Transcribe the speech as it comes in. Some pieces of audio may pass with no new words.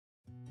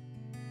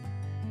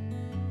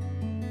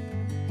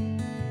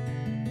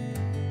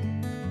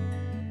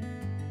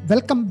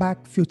Welcome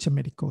back, Future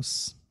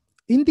Medicos.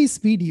 In this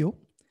video,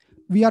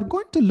 we are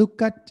going to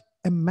look at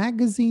a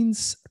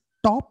magazine's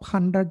top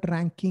 100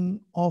 ranking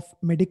of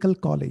medical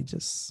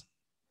colleges.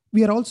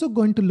 We are also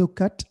going to look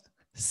at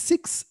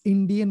 6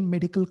 Indian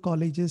medical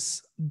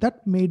colleges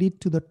that made it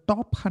to the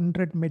top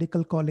 100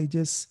 medical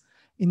colleges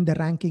in the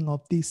ranking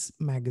of this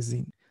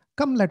magazine.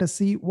 Come, let us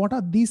see what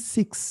are these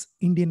 6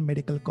 Indian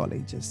medical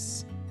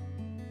colleges.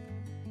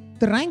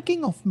 The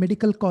ranking of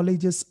medical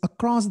colleges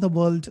across the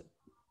world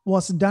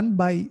was done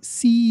by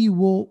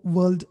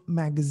CEOWorld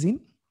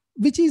Magazine,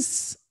 which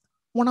is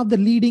one of the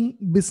leading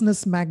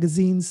business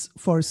magazines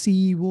for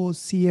CEOs,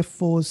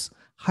 CFOs,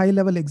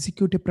 high-level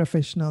executive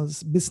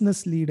professionals,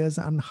 business leaders,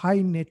 and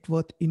high net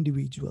worth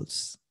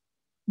individuals.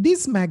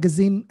 This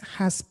magazine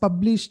has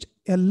published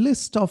a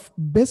list of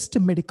best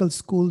medical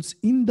schools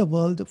in the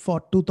world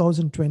for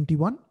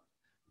 2021.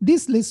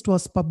 This list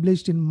was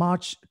published in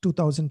March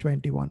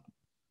 2021.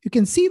 You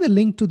can see the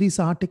link to this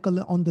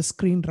article on the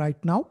screen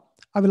right now.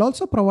 I will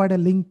also provide a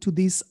link to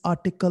this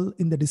article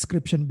in the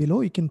description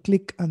below. You can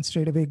click and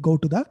straight away go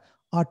to the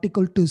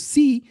article to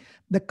see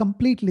the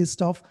complete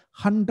list of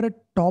 100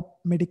 top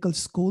medical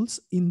schools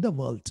in the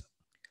world.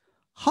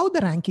 How the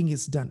ranking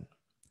is done?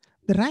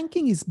 The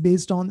ranking is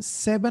based on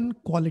 7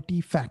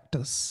 quality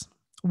factors.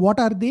 What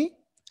are they?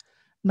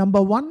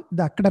 Number 1,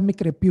 the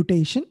academic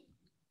reputation.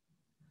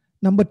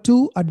 Number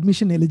 2,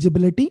 admission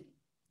eligibility.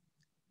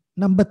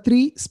 Number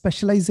 3,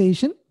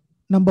 specialization.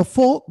 Number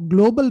 4,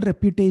 global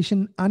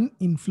reputation and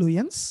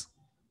influence.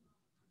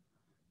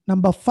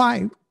 Number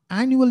 5,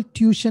 annual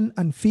tuition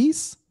and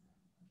fees.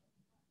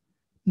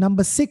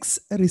 Number 6,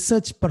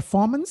 research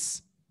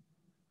performance.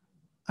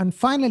 And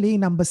finally,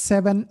 number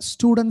 7,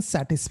 student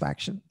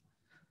satisfaction.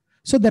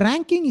 So the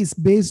ranking is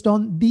based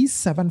on these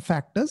 7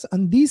 factors,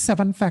 and these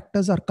 7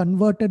 factors are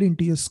converted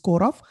into a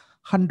score of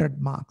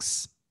 100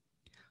 marks.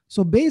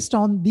 So based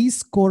on these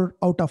score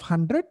out of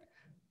 100,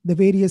 the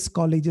various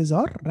colleges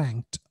are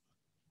ranked.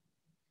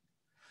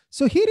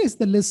 So here is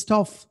the list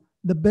of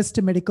the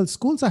best medical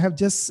schools. I have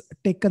just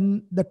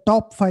taken the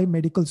top 5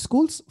 medical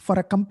schools. For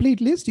a complete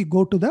list, you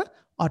go to the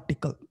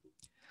article.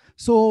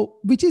 So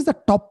which is the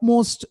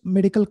topmost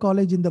medical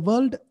college in the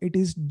world? It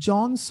is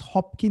Johns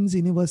Hopkins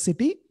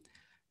University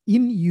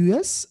in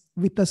US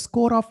with a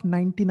score of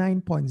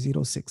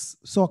 99.06.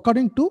 So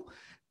according to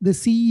the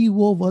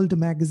CEOWorld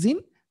Magazine,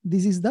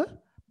 this is the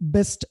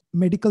best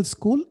medical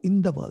school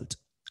in the world.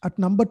 At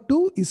number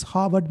 2 is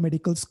Harvard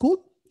Medical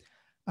School.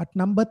 At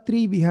number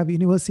 3, we have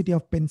University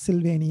of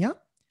Pennsylvania.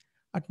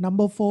 At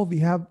number 4, we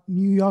have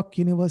New York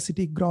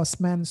University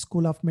Grossman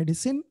School of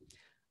Medicine.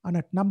 And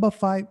at number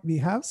 5, we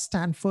have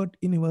Stanford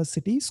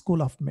University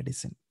School of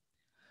Medicine.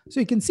 So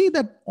you can see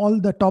that all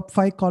the top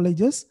 5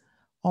 colleges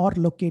are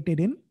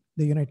located in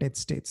the United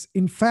States.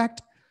 In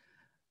fact,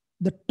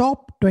 the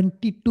top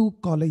 22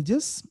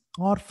 colleges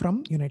are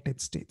from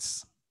United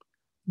States.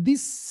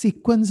 This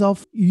sequence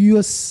of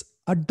US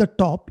at the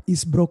top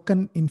is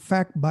broken, in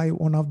fact, by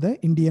one of the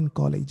Indian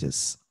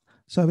colleges.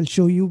 So I will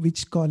show you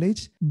which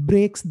college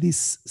breaks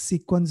this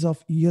sequence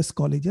of US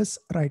colleges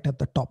right at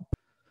the top.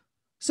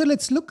 So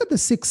let's look at the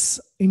 6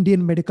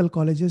 Indian medical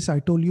colleges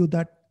I told you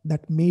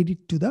that made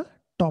it to the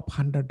top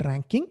 100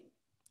 ranking.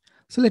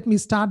 So let me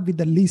start with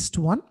the least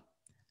one.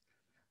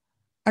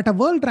 At a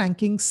world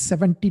ranking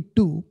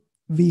 72,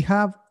 we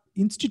have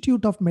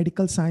Institute of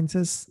Medical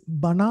Sciences,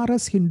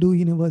 Banaras Hindu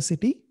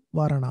University,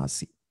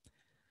 Varanasi.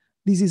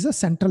 This is a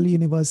central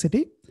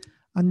university,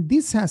 and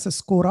this has a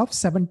score of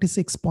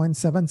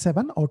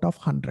 76.77 out of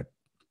 100.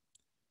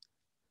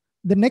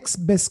 The next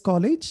best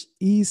college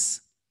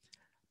is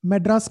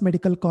Madras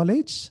Medical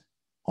College,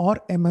 or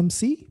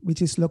MMC,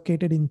 which is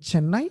located in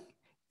Chennai.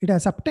 It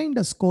has obtained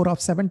a score of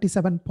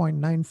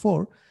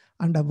 77.94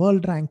 and a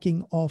world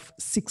ranking of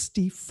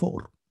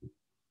 64.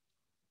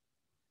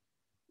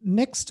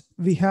 Next,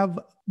 we have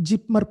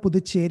Jipmar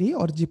Puducherry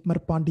or Jipmar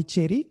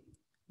Pondicherry.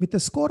 With a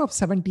score of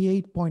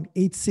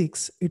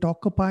 78.86, it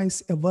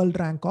occupies a world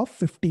rank of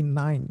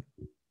 59.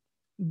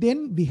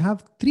 Then we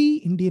have 3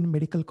 Indian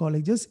medical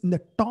colleges in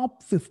the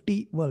top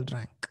 50 world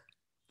rank.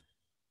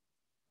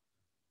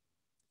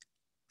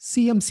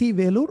 CMC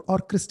Vellore or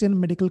Christian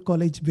Medical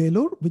College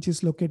Vellore, which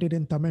is located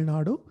in Tamil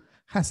Nadu,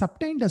 has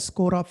obtained a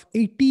score of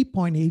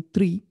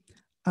 80.83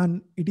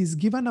 and it is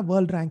given a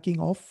world ranking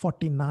of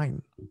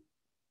 49.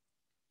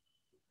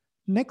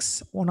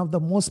 Next, one of the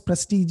most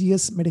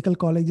prestigious medical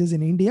colleges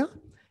in India,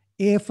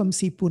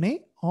 AFMC Pune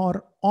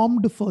or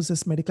Armed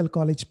Forces Medical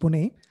College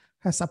Pune,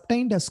 has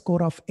obtained a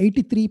score of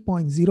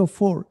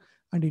 83.04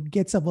 and it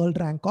gets a world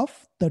rank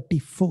of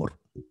 34.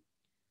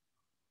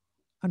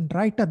 And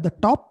right at the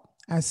top,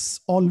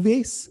 as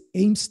always,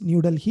 AIIMS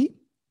New Delhi,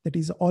 that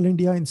is All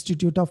India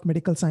Institute of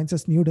Medical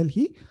Sciences New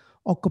Delhi,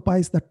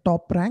 occupies the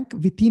top rank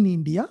within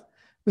India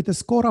with a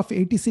score of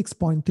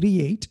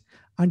 86.38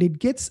 and it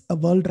gets a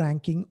world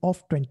ranking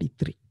of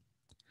 23.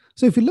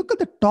 So if you look at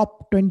the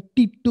top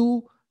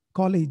 22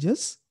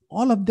 colleges,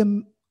 all of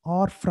them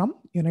are from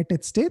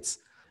United States.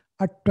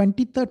 At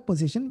 23rd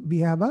position, we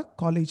have a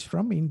college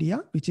from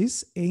India, which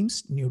is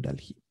AIIMS New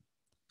Delhi.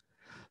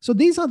 So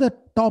these are the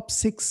top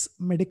 6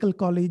 medical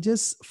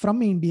colleges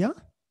from India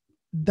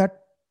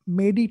that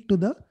made it to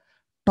the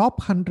top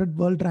 100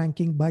 world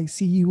ranking by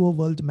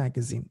CEOWorld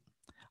Magazine.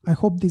 I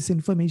hope this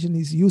information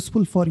is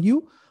useful for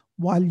you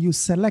while you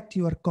select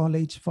your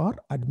college for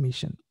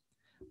admission.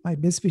 My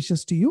best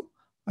wishes to you.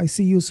 I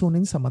see you soon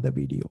in some other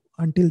video.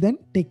 Until then,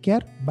 take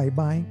care.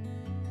 Bye-bye.